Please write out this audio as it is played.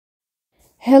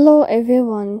Hello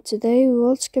everyone, today we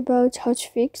will talk about how to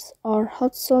fix or how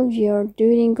to solve your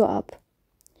Duolingo app.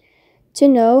 To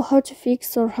know how to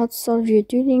fix or how to solve your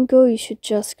Duolingo, you should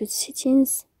just go to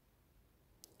settings.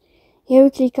 Here we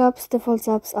click apps, default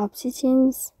apps, app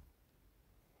settings.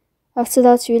 After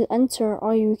that you will enter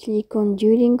or you will click on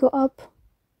Duolingo app.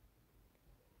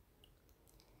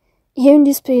 Here in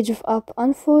this page of app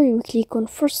info, you will click on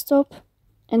first stop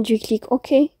and you click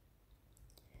OK.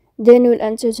 Then we'll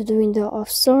enter to the window of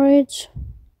storage.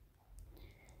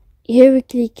 Here we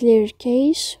click clear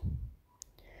cache.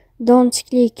 Don't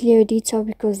click clear data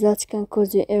because that can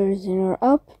cause you errors in your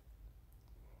app.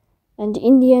 And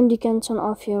in the end you can turn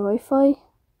off your Wi-Fi.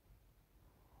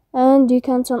 And you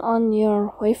can turn on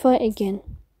your Wi-Fi again.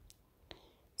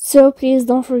 So please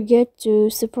don't forget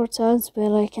to support us by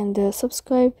like and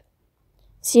subscribe.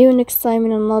 See you next time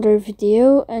in another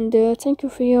video, and thank you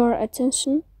for your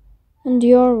attention and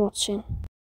your watching.